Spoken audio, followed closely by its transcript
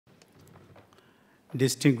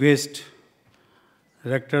Distinguished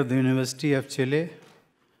Rector of the University of Chile,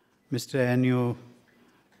 Mr. Ennio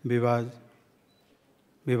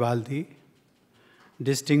Vivaldi,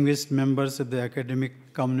 distinguished members of the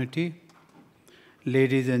academic community,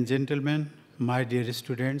 ladies and gentlemen, my dear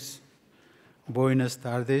students, buenas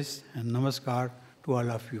tardes and namaskar to all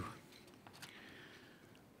of you.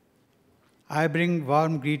 I bring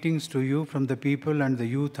warm greetings to you from the people and the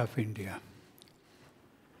youth of India.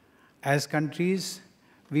 As countries,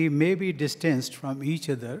 we may be distanced from each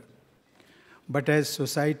other, but as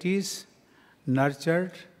societies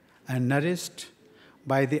nurtured and nourished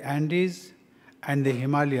by the Andes and the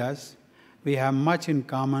Himalayas, we have much in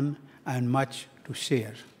common and much to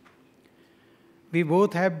share. We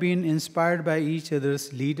both have been inspired by each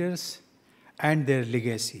other's leaders and their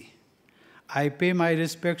legacy. I pay my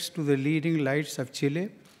respects to the leading lights of Chile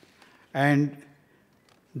and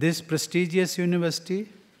this prestigious university,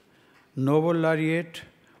 Nobel laureate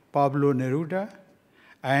Pablo Neruda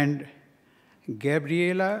and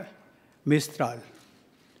Gabriela Mistral.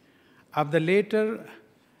 Of the latter,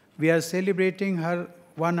 we are celebrating her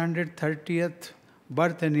 130th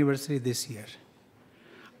birth anniversary this year.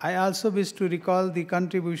 I also wish to recall the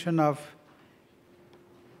contribution of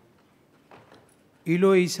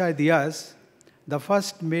Eloisa Diaz, the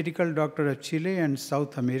first medical doctor of Chile and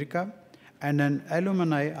South America, and an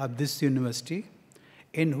alumni of this university,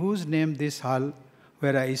 in whose name this hall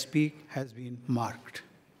where I speak has been marked.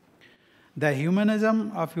 The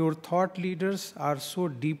humanism of your thought leaders are so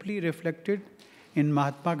deeply reflected in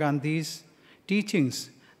Mahatma Gandhi's teachings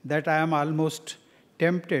that I am almost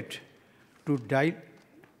tempted to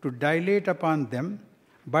dilate upon them,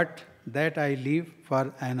 but that I leave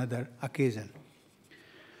for another occasion.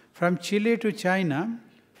 From Chile to China,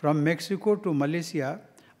 from Mexico to Malaysia,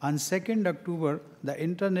 on 2nd October, the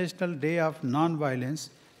International Day of Nonviolence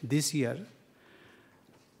this year,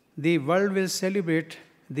 the world will celebrate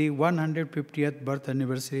the 150th birth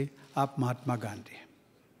anniversary of Mahatma Gandhi.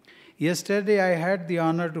 Yesterday, I had the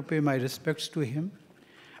honor to pay my respects to him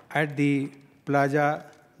at the Plaza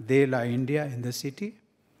de la India in the city.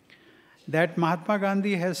 That Mahatma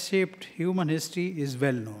Gandhi has shaped human history is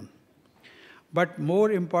well known. But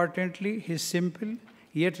more importantly, his simple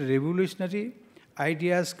yet revolutionary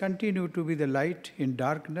ideas continue to be the light in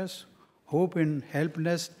darkness, hope in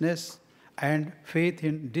helplessness, and faith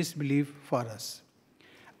in disbelief for us.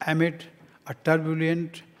 Amid a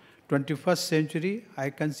turbulent 21st century, I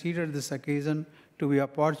consider this occasion to be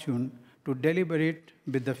opportune to deliberate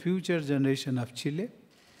with the future generation of Chile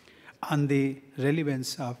on the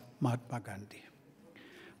relevance of Mahatma Gandhi.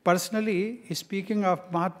 Personally, speaking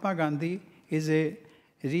of Mahatma Gandhi is a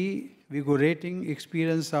revigorating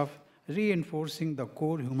experience of reinforcing the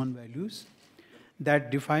core human values that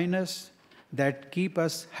define us, that keep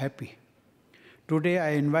us happy. Today, I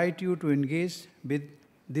invite you to engage with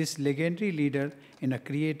this legendary leader in a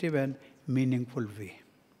creative and meaningful way.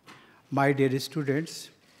 My dear students,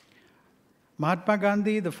 Mahatma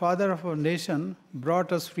Gandhi, the father of our nation,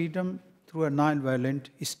 brought us freedom through a non-violent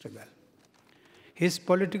struggle. His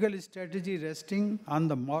political strategy resting on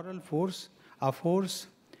the moral force, a force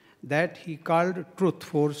that he called truth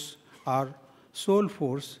force or soul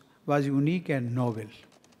force, was unique and novel.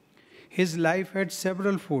 His life had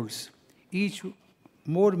several folds, each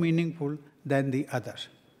more meaningful than the other.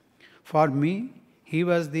 For me, he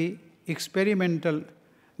was the experimental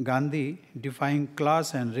Gandhi, defying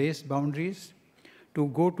class and race boundaries to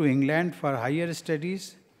go to England for higher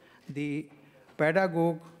studies, the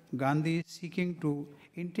pedagogue Gandhi seeking to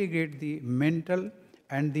integrate the mental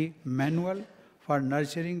and the manual for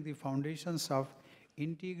nurturing the foundations of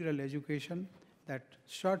integral education that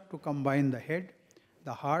sought to combine the head,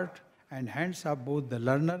 the heart, and hands of both the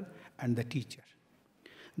learner and the teacher.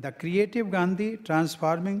 The creative Gandhi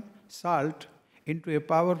transforming salt into a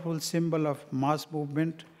powerful symbol of mass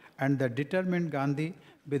movement, and the determined Gandhi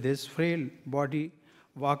with his frail body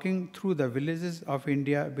walking through the villages of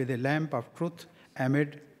India with a lamp of truth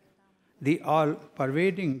amid the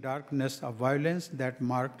all-pervading darkness of violence that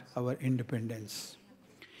marked our independence.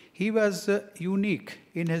 He was unique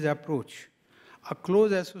in his approach. A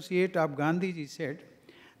close associate of Gandhiji said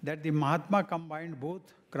that the Mahatma combined both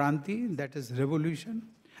Kranti, that is revolution,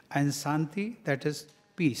 and Santi, that is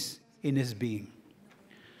peace, in his being.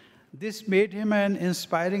 This made him an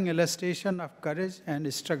inspiring illustration of courage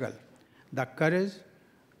and struggle, the courage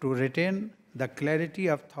to retain the clarity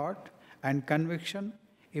of thought and conviction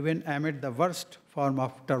even amid the worst form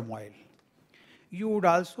of turmoil. You would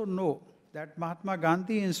also know that Mahatma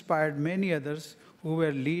Gandhi inspired many others who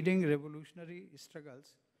were leading revolutionary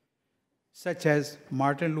struggles, such as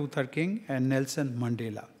Martin Luther King and Nelson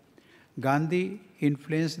Mandela. Gandhi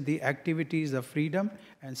influenced the activities of freedom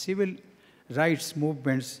and civil rights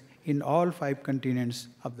movements in all 5 continents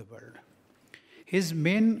of the world. His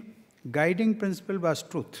main guiding principle was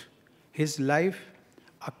truth. His life,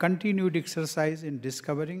 a continued exercise in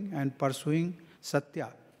discovering and pursuing Satya,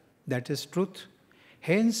 that is truth.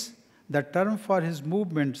 Hence, the term for his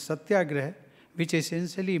movement, Satyagraha, which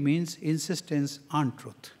essentially means insistence on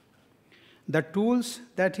truth. The tools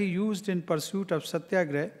that he used in pursuit of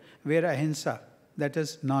Satyagraha were ahimsa, that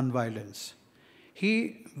is non-violence.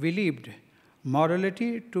 He believed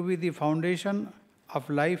morality to be the foundation of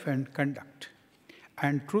life and conduct,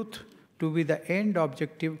 and truth to be the end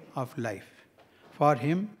objective of life. For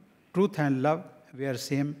him, truth and love were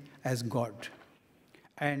same as God,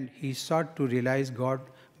 and he sought to realize God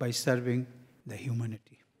by serving the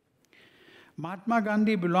humanity. Mahatma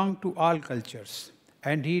Gandhi belonged to all cultures,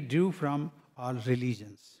 and he drew from all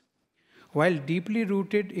religions. While deeply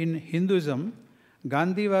rooted in Hinduism,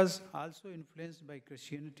 Gandhi was also influenced by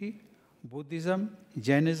Christianity, Buddhism,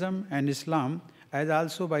 Jainism, and Islam, as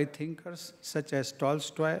also by thinkers such as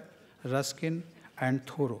Tolstoy, Ruskin, and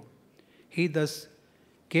Thoreau. He thus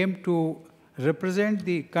came to represent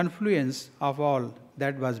the confluence of all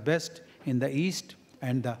that was best in the East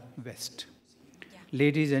and the West.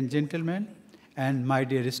 Ladies and gentlemen, and my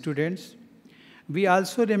dear students, we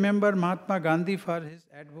also remember Mahatma Gandhi for his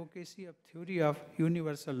advocacy of theory of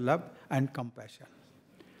universal love and compassion.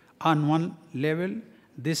 On one level,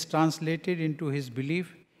 this translated into his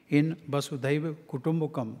belief in Vasudhaiva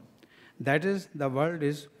Kutumbakam, that is, the world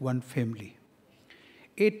is one family.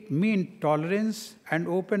 It meant tolerance and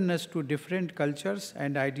openness to different cultures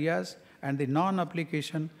and ideas and the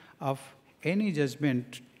non-application of any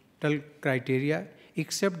judgmental criteria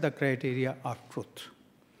except the criteria of truth.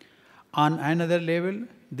 On another level,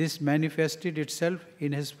 this manifested itself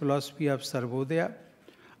in his philosophy of Sarvodaya,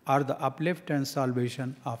 or the uplift and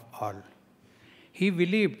salvation of all. He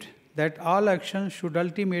believed that all actions should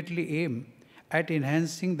ultimately aim at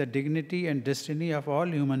enhancing the dignity and destiny of all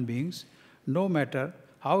human beings, no matter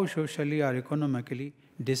how socially or economically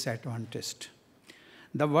disadvantaged.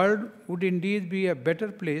 The world would indeed be a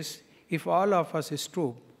better place if all of us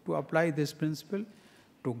strove to apply this principle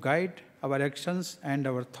to guide our actions and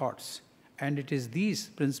our thoughts. And it is these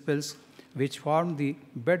principles which form the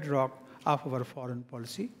bedrock of our foreign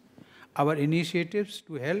policy, our initiatives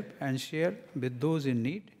to help and share with those in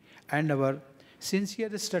need, and our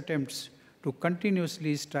sincerest attempts to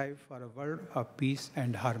continuously strive for a world of peace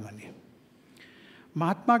and harmony.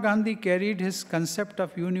 Mahatma Gandhi carried his concept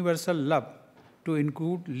of universal love to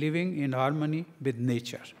include living in harmony with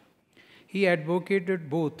nature. He advocated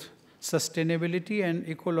both sustainability and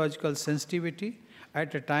ecological sensitivity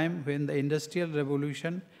at a time when the Industrial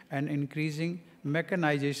Revolution and increasing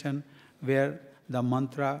mechanization were the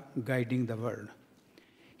mantra guiding the world.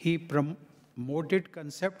 He promoted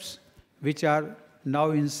concepts which are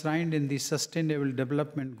now enshrined in the Sustainable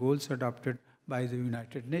Development Goals adopted by the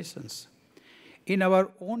United Nations. In our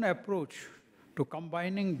own approach to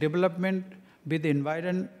combining development with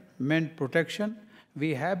environment protection,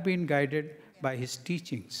 we have been guided by his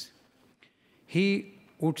teachings. He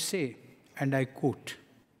would say, and I quote,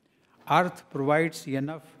 "Earth provides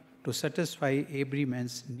enough to satisfy every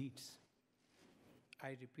man's needs."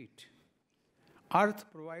 I repeat, "Earth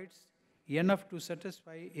provides enough to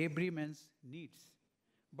satisfy every man's needs,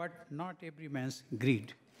 but not every man's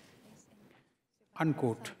greed."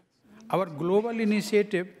 Unquote. Our global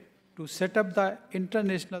initiative to set up the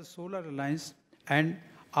International Solar Alliance and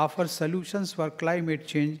offer solutions for climate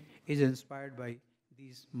change is inspired by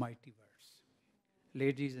these mighty words.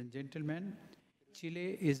 Ladies and gentlemen,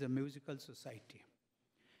 Chile is a musical society.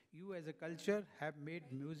 You as a culture have made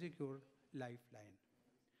music your lifeline.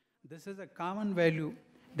 This is a common value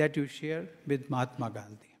that you share with Mahatma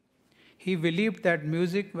Gandhi. He believed that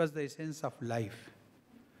music was the essence of life.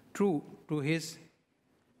 True to his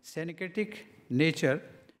syncretic nature,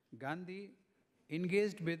 Gandhi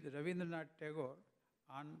engaged with Rabindranath Tagore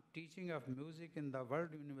on teaching of music in the World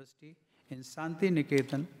University in Santi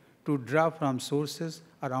Niketan to draw from sources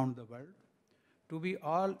around the world, to be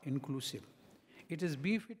all-inclusive. It is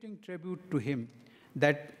befitting tribute to him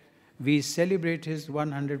that we celebrate his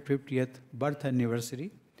 150th birth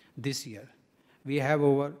anniversary this year. We have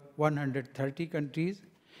over 130 countries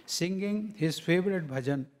singing his favorite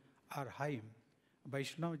bhajan or hymn,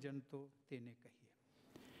 Vaishnav Janto Tene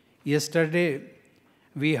Kahiye. Yesterday,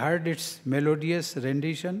 we heard its melodious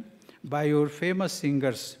rendition by your famous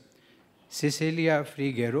singers, Cecilia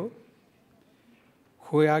Friguero,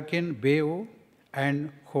 Joaquin Beo,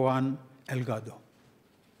 and Juan Elgado.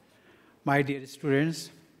 My dear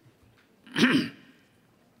students,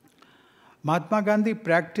 Mahatma Gandhi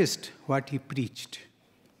practiced what he preached.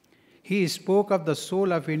 He spoke of the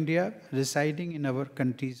soul of India residing in our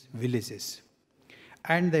country's villages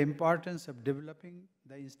and the importance of developing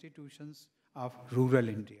the institutions of rural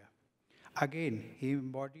India. Again, he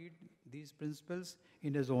embodied these principles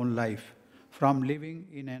in his own life, from living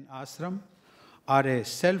in an ashram or a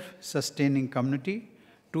self-sustaining community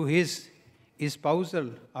to his espousal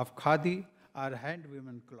of khadi or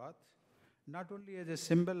hand-woven cloth, not only as a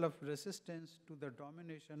symbol of resistance to the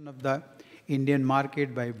domination of the Indian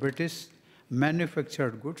market by British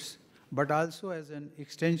manufactured goods, but also as an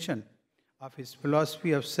extension of his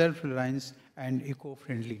philosophy of self-reliance and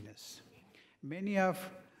eco-friendliness. Many of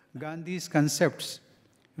Gandhi's concepts,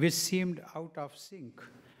 which seemed out of sync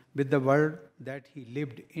with the world that he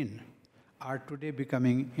lived in, are today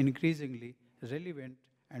becoming increasingly relevant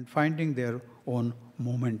and finding their own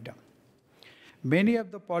momentum. Many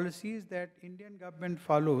of the policies that Indian government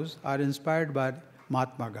follows are inspired by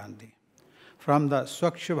Mahatma Gandhi. From the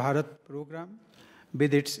Swachh Bharat program,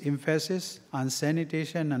 with its emphasis on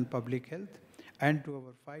sanitation and public health, and to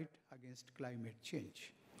our fight against climate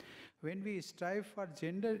change. When we strive for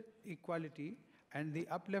gender equality and the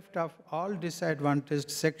uplift of all disadvantaged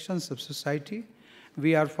sections of society,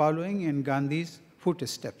 we are following in Gandhi's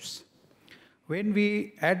footsteps. When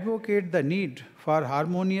we advocate the need for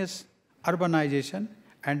harmonious urbanization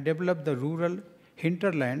and develop the rural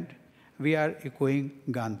hinterland, we are echoing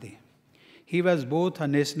Gandhi. He was both a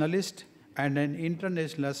nationalist and an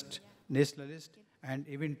internationalist, and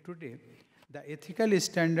even today, the ethical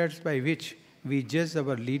standards by which we judge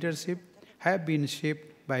our leadership have been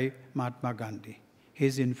shaped by Mahatma Gandhi.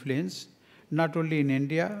 His influence, not only in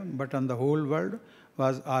India but on the whole world,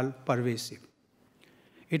 was all pervasive.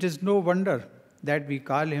 It is no wonder that we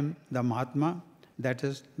call him the Mahatma, that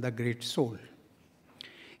is, the great soul.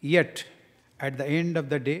 Yet, at the end of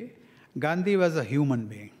the day, Gandhi was a human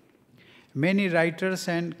being. Many writers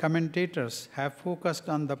and commentators have focused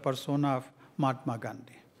on the persona of Mahatma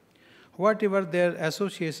Gandhi. Whatever their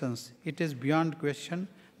associations, it is beyond question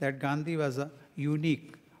that Gandhi was a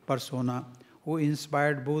unique persona who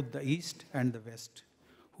inspired both the East and the West,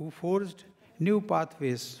 who forged new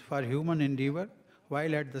pathways for human endeavor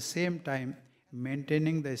while at the same time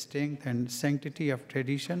maintaining the strength and sanctity of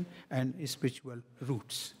tradition and spiritual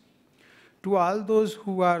roots. To all those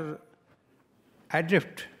who are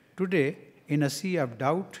adrift today in a sea of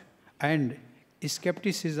doubt and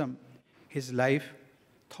skepticism, his life,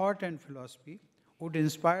 thought and philosophy would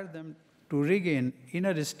inspire them to regain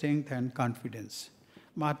inner strength and confidence.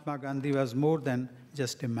 Mahatma Gandhi was more than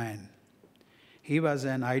just a man. He was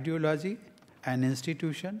an ideology, an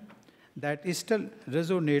institution that still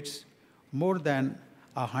resonates more than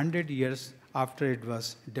 100 years after it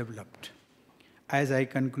was developed. As I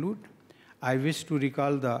conclude, I wish to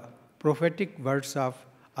recall the prophetic words of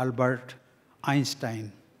Albert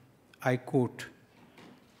Einstein. I quote,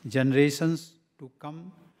 "Generations to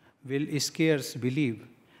come will scarce believe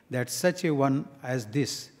that such a one as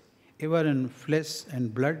this, ever in flesh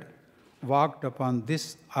and blood, walked upon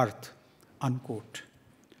this earth," unquote.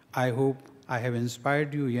 I hope I have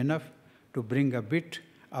inspired you enough to bring a bit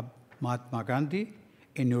of Mahatma Gandhi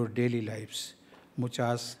in your daily lives.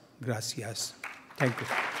 Muchas gracias. Thank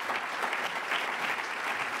you.